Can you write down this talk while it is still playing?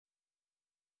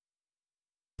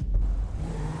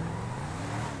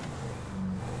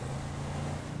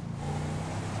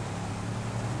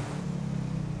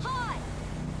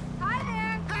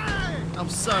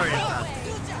sorry about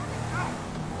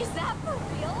that. Is that for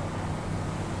real?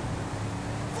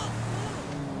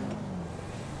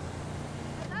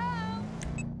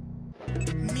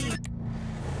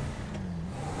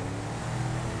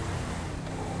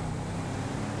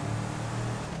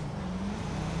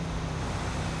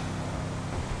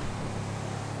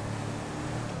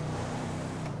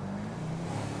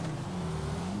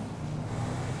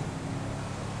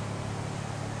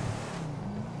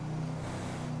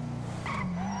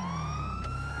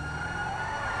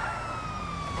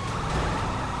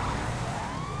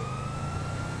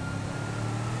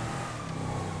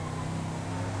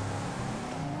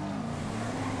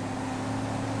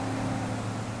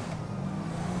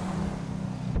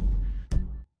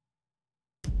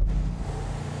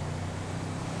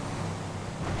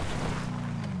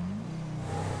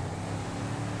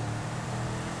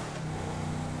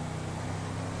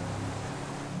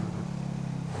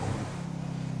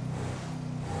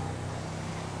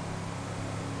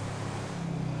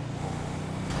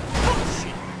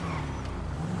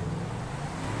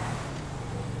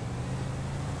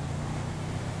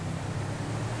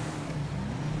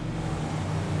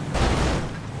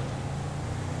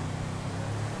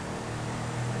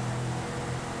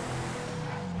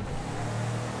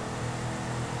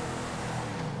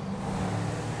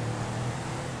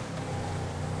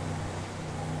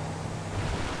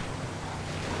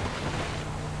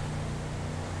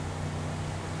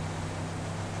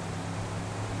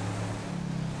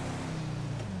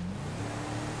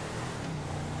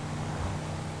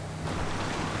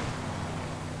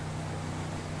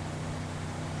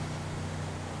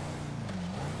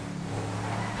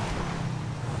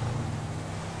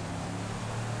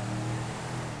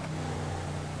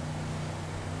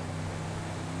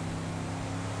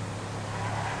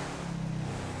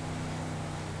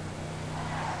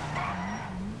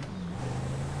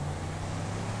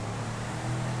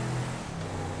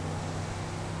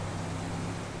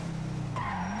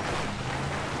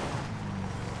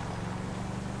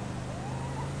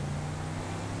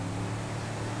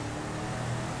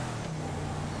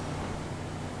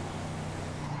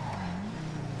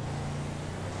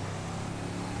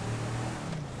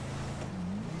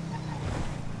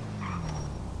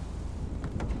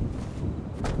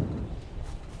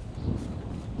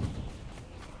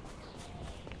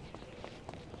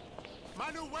 My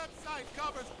new website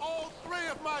covers all 3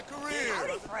 of my careers.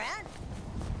 Howdy, friend.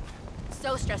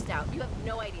 So stressed out. You have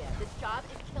no idea. This job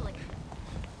is killing me.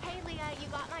 Hey, Leah, you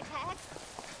got my text?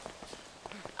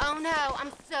 Oh no,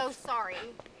 I'm so sorry.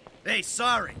 Hey,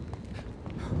 sorry.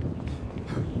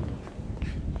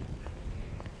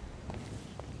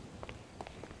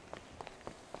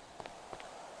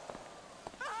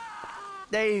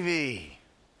 Davey,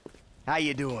 how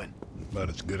you doing? About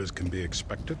as good as can be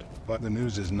expected, but the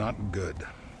news is not good.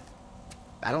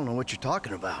 I don't know what you're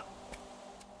talking about.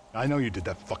 I know you did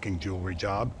that fucking jewelry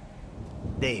job.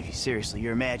 Davey, seriously,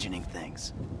 you're imagining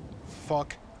things.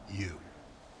 Fuck you.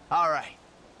 All right.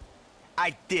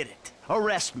 I did it.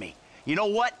 Arrest me. You know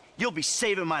what? You'll be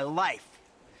saving my life.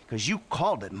 Because you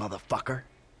called it, motherfucker.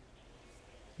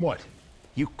 What?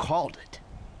 You called it.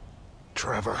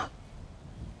 Trevor.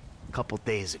 A couple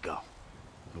days ago.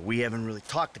 We haven't really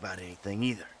talked about anything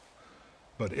either.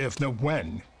 But if, no,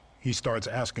 when, he starts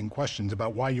asking questions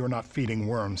about why you're not feeding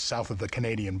worms south of the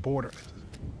Canadian border.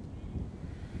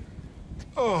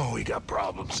 Oh, we got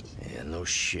problems. Yeah, no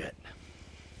shit.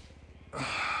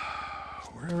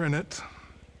 We're in it.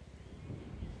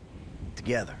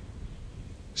 Together.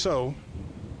 So,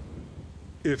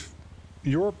 if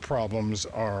your problems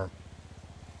are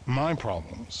my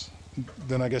problems,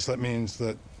 then I guess that means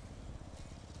that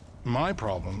my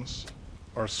problems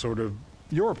are sort of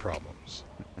your problems.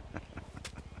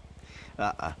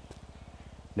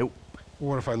 Nope.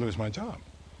 What if I lose my job?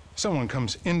 Someone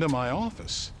comes into my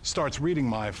office, starts reading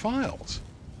my files.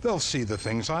 They'll see the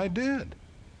things I did.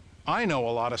 I know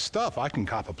a lot of stuff. I can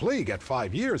cop a plea, get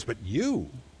 5 years, but you...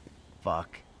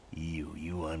 Fuck you,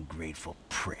 you ungrateful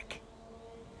prick.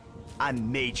 I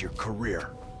made your career.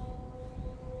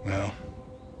 Well,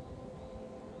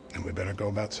 then we better go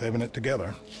about saving it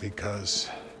together, because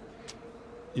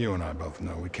you and I both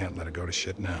know we can't let it go to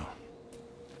shit now.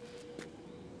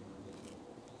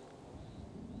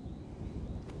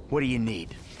 What do you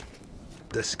need?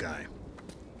 This guy,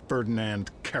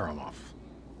 Ferdinand Karamov.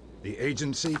 The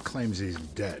agency claims he's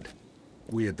dead.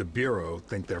 We at the Bureau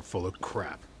think they're full of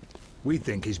crap. We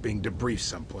think he's being debriefed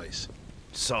someplace.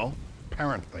 So?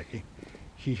 Apparently,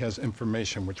 he has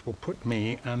information which will put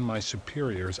me and my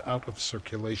superiors out of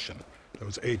circulation.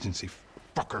 Those agency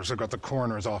fuckers have got the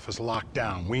coroner's office locked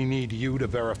down. We need you to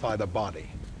verify the body.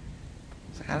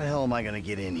 How the hell am I gonna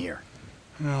get in here?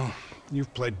 Well,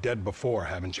 you've played dead before,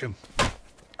 haven't you?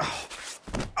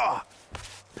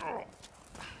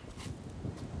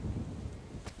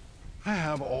 I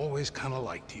have always kind of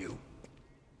liked you.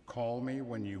 Call me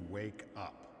when you wake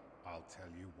up. I'll tell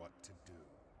you what to do.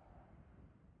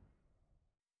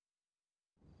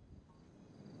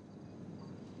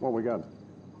 What we got?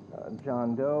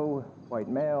 John Doe, white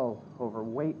male,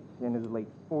 overweight, in his late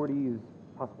 40s,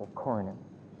 possible coroner.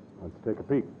 Let's take a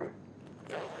peek.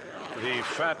 The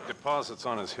fat deposits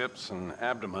on his hips and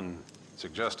abdomen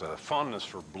suggest a fondness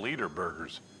for bleeder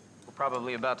burgers. We're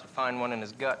probably about to find one in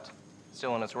his gut,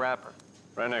 still in its wrapper.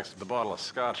 Right next to the bottle of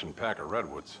scotch and pack of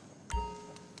redwoods.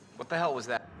 What the hell was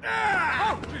that?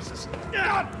 Ah! Oh, Jesus!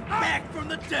 Back from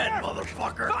the dead,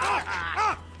 motherfucker!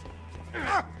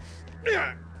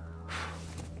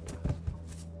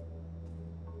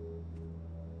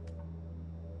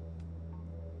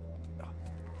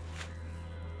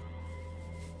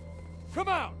 Come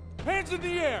out! Hands in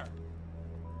the air!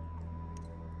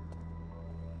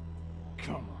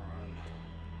 Come on.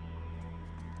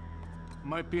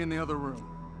 Might be in the other room.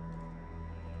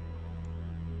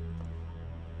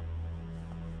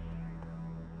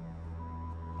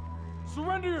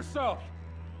 Surrender yourself!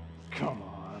 Come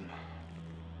on.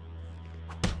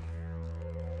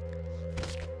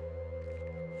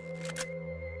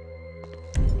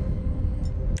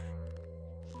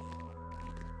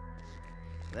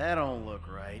 That don't look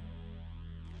right.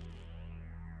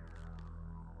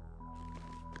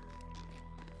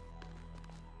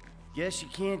 Guess you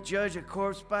can't judge a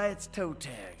corpse by its toe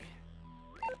tag.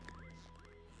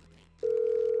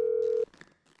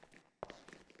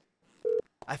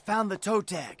 I found the toe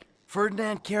tag.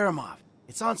 Ferdinand Karamov.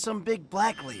 It's on some big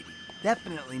black lady.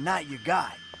 Definitely not your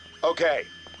guy. Okay.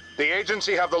 The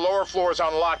agency have the lower floors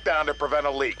on lockdown to prevent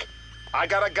a leak. I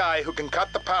got a guy who can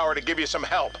cut the power to give you some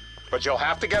help, but you'll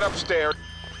have to get upstairs.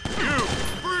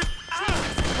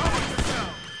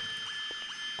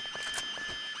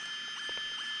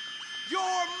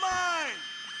 You're mine!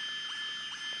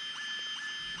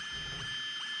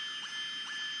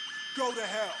 Go to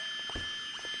hell.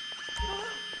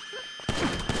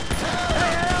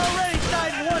 Hey, I already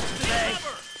died once today!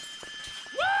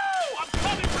 Woo! I'm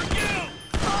coming for you!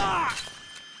 Ah!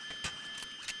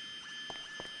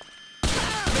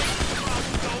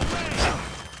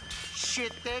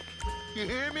 Shit dick. You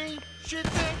hear me? Shit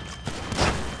dick.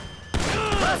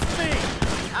 Trust me!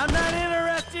 I'm not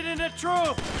interested in the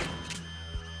truth!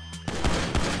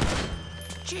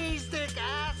 Cheese dick,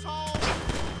 asshole.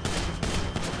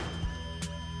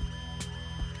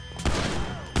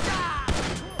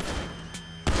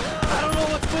 I don't know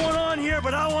what's going on here,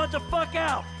 but I want the fuck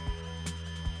out!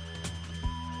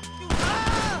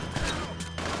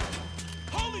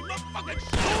 Holy motherfucking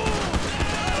shit!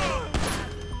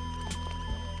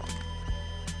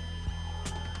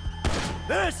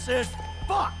 This is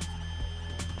fucked!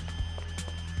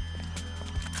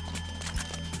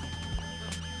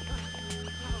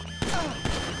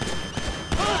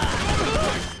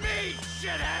 Push me,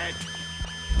 shithead!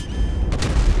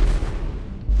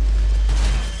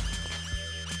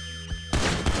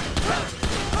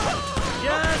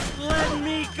 Just let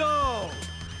me go!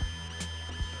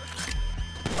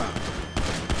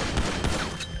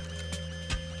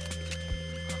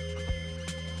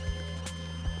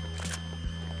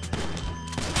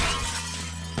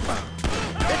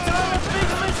 It's all a big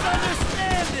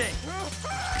misunderstanding!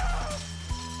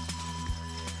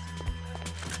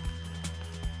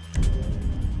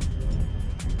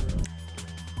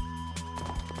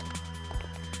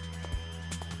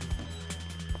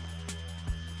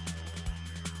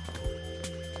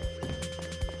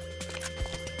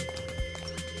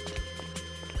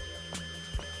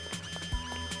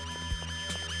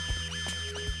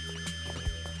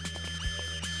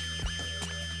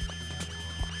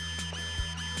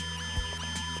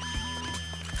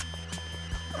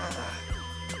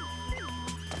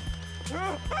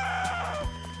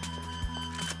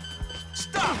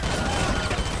 Stop!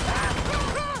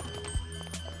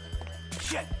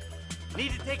 Shit!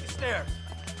 Need to take the stairs.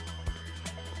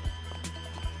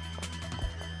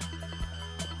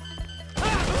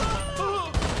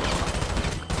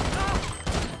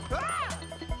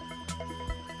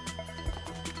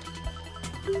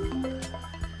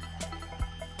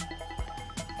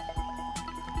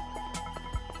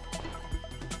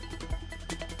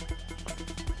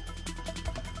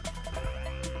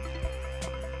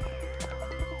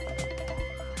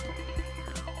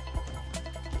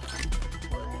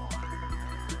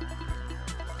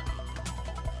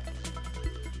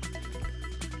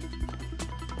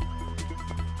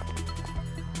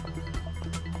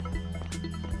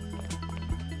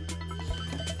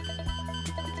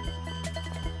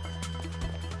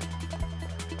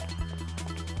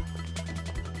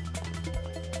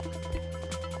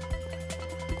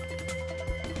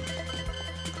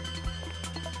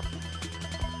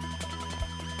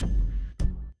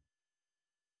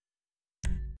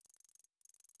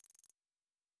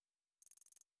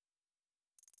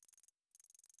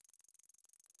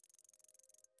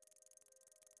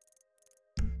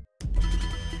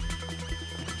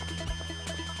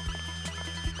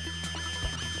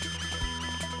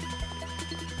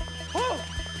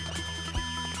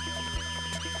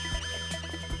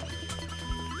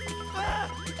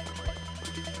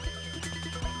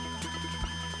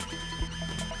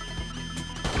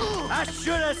 I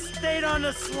should have stayed on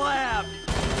the slab!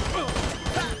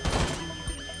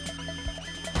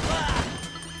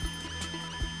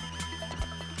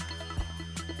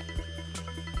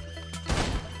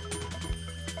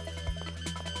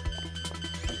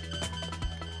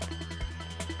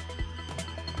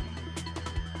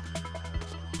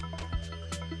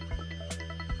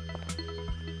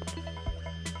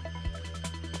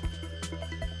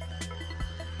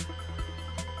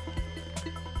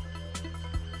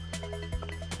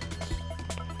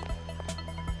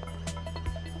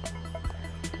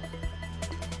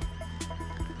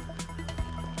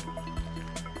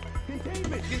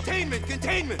 Containment!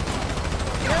 Containment!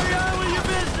 Carry on with your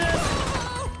business!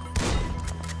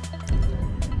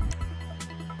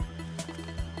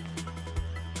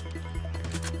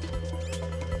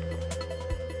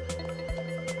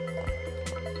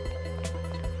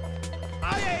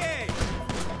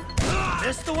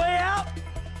 This the way out?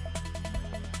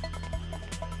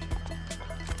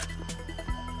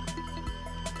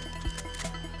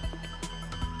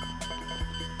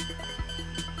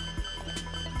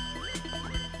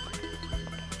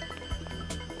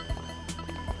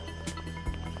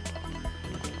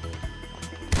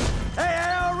 Hey,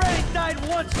 I already died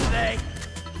once today.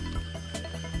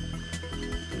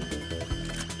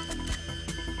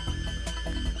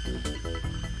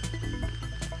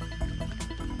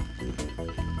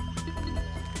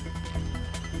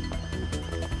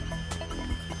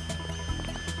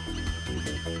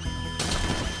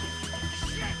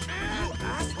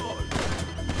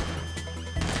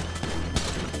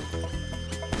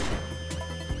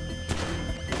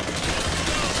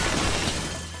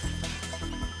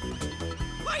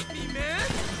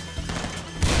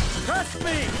 Trust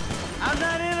me, I'm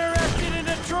not interested in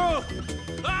the truth.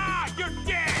 Ah! You're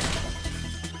dead!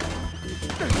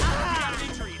 You got an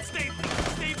injury. It's Stavely.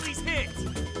 Stavely's hit.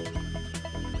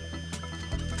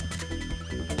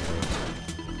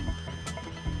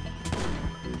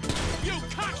 You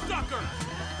cocksucker!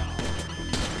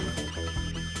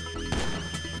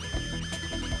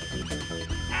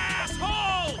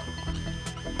 Asshole!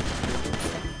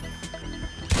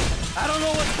 I don't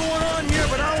know what's going on here,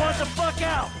 but I want the fuck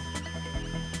out.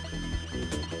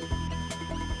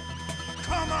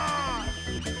 Come on!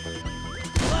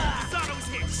 Lozano's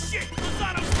hit! Shit!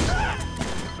 Lozano's...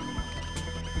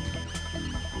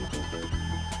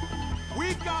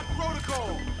 We've got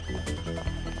protocol!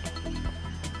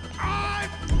 I'm...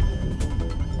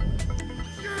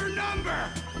 your number!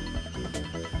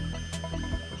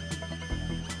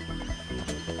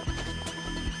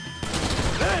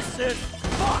 This is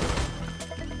fucked!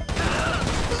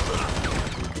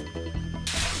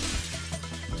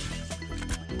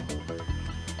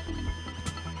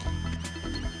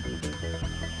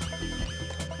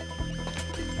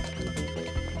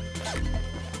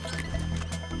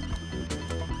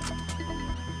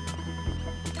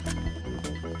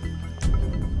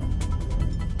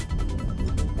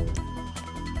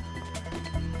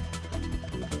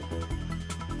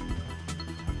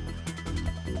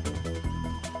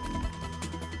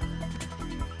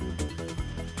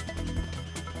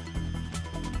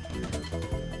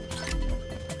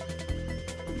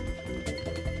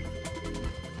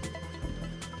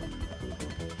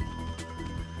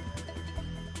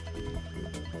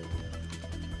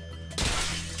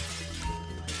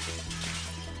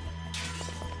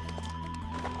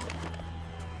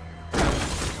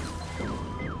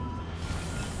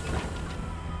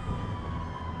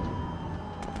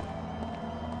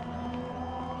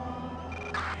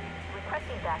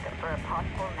 Backup for a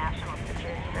possible national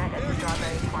security threat at the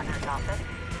Strawberry Corner's office.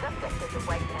 Suspect is a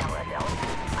white male adult.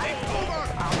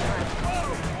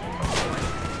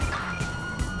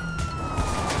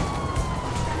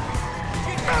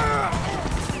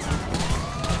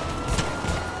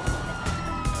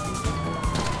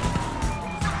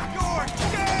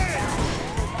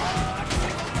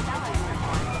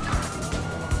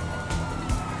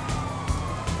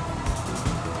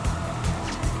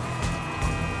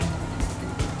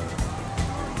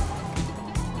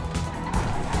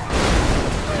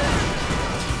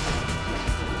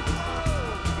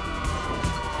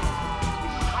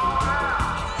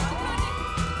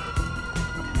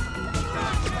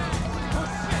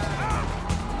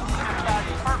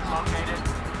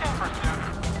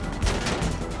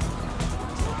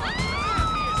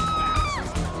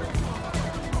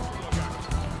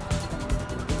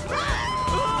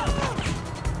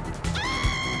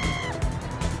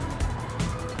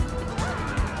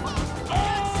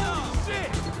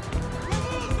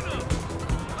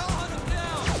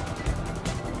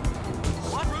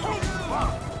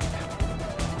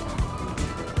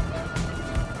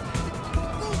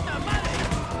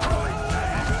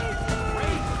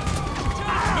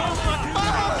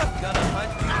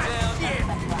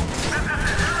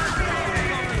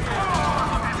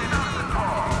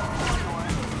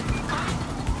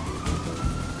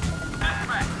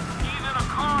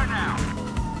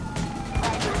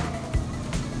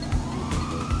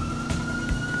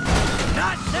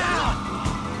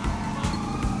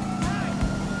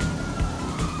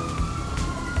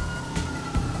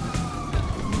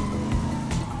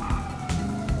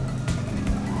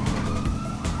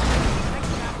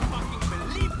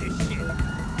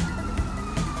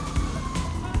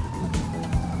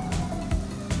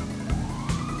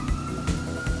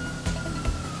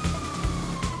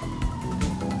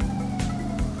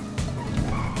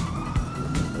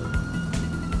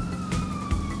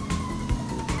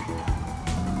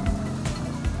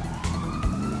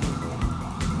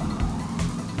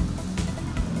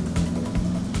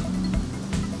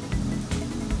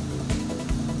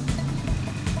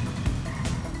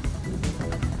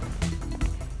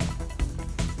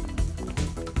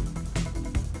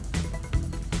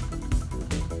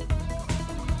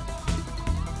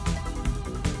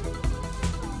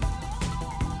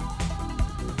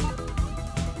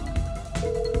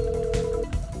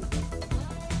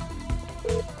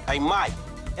 Hey, Mike.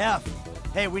 F.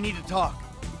 Hey, we need to talk.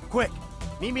 Quick.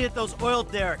 Meet me at those oil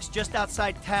derricks just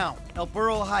outside town, El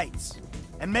Burro Heights.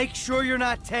 And make sure you're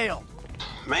not tailed.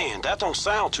 Man, that don't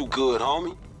sound too good,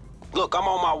 homie. Look, I'm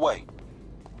on my way.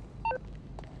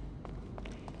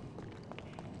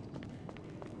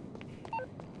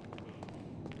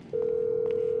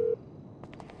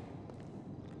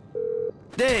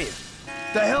 Dave,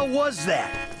 the hell was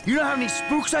that? You know how many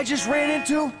spooks I just ran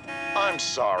into? I'm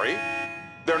sorry.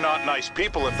 They're not nice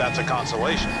people if that's a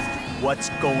consolation. What's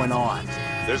going on?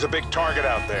 There's a big target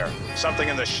out there. Something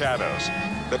in the shadows.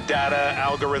 The data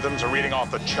algorithms are reading off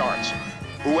the charts.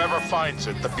 Whoever finds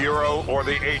it, the Bureau or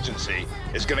the agency,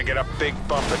 is gonna get a big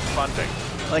bump in funding.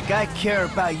 Like I care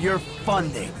about your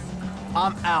funding.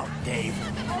 I'm out, Dave.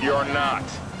 You're not.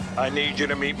 I need you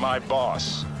to meet my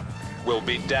boss. We'll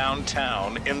be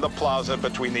downtown in the plaza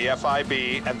between the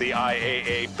FIB and the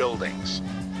IAA buildings.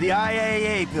 The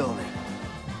IAA building?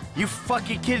 You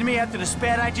fucking kidding me after the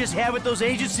spat I just had with those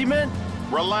agency men?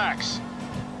 Relax.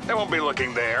 They won't be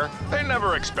looking there. They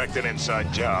never expect an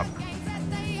inside job.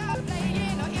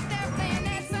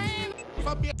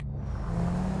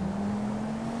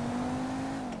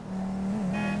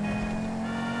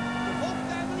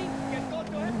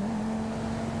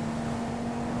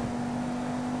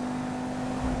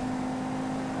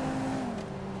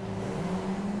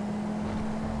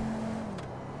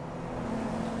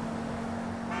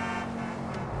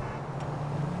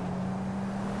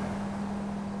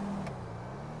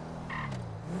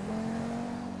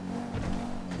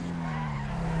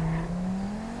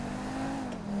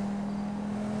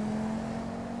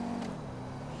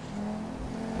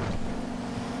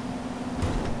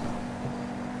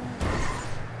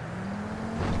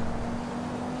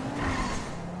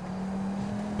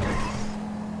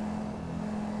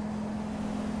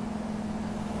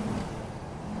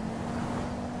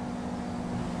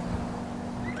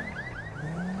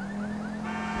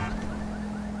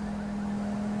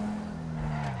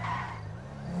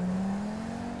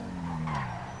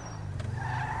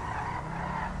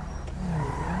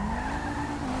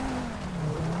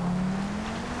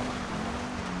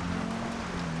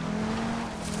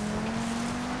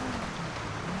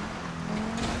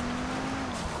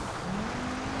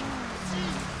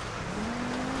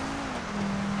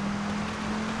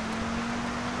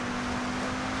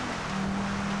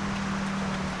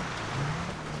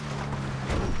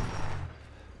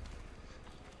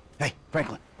 Hey,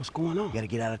 Franklin. What's going on? You gotta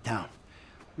get out of town.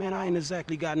 Man, I ain't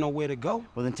exactly got nowhere to go.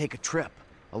 Well, then take a trip.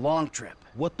 A long trip.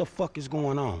 What the fuck is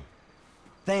going on?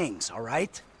 Things, all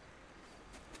right?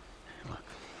 Look,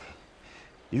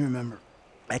 you remember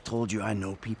I told you I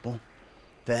know people?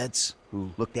 Feds who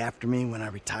looked after me when I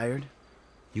retired?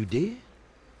 You did?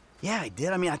 Yeah, I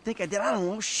did. I think I did. I don't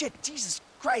know. Shit, Jesus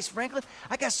Christ, Franklin.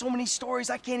 I got so many stories,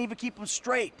 I can't even keep them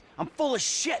straight. I'm full of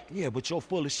shit. Yeah, but your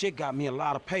full of shit got me a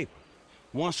lot of paper.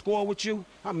 One score with you,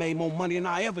 I made more money than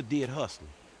I ever did hustling.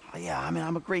 Oh, yeah,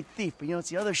 I'm a great thief, but it's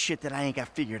the other shit that I ain't got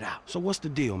figured out. So what's the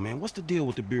deal, man? What's the deal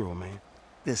with the Bureau, man?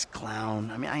 This clown,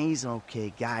 he's an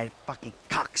okay guy, fucking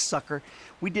cocksucker.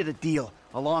 We did a deal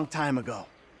a long time ago.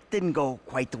 Didn't go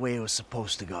quite the way it was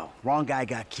supposed to go. Wrong guy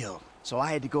got killed. So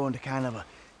I had to go into kind of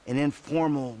an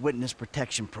informal witness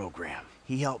protection program.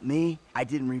 He helped me, I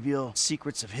didn't reveal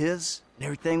secrets of his, and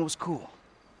everything was cool.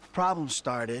 Problem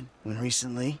started when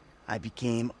recently I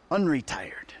became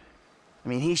unretired.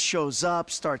 He shows up,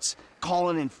 starts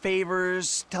calling in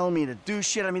favors, telling me to do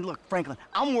shit. Look, Franklin,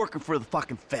 I'm working for the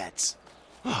fucking feds.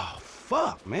 Oh,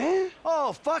 fuck, man.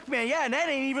 Oh, fuck, man, yeah, and that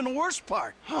ain't even the worst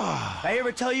part. Did I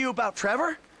ever tell you about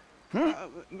Trevor?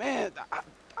 Man,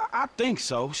 I think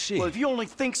so, shit. Well, if you only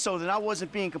think so, then I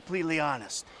wasn't being completely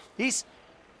honest. He's,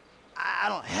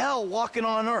 hell walking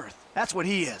on Earth. That's what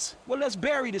he is. Well, let's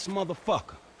bury this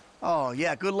motherfucker. Oh,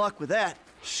 yeah, good luck with that.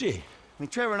 Shit.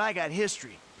 Trevor and I got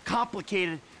history.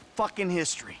 Complicated fucking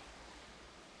history.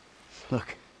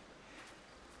 Look,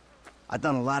 I've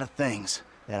done a lot of things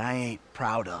that I ain't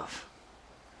proud of.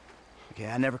 Okay,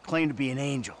 I never claimed to be an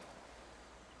angel.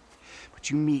 But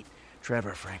you meet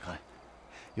Trevor, Franklin,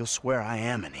 you'll swear I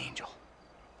am an angel.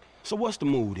 So what's the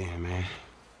mood then, man?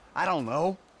 I don't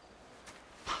know.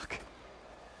 Fuck.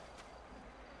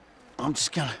 I'm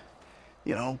just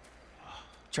gonna,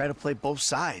 try to play both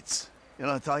sides.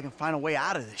 Until I can find a way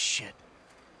out of this shit.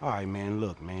 All right, man,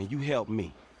 look, man, you help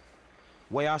me.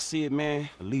 Way I see it, man,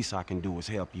 the least I can do is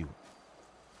help you.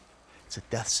 It's a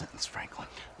death sentence, Franklin.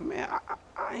 Man,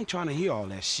 I ain't trying to hear all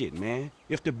that shit, man.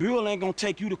 If the Bureau ain't gonna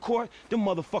take you to court, them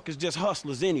motherfuckers just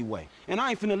hustlers anyway. And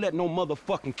I ain't finna let no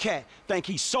motherfucking cat think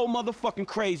he's so motherfucking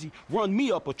crazy, run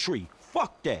me up a tree.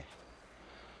 Fuck that.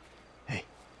 Hey,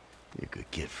 you're a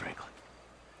good kid, Franklin.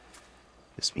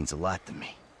 This means a lot to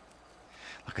me.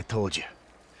 Like I told you,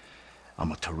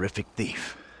 I'm a terrific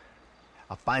thief.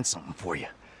 I'll find something for you.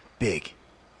 Big.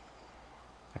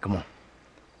 Now, come on.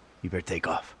 You better take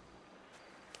off.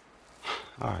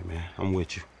 All right, man. I'm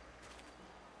with you.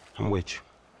 I'm with you.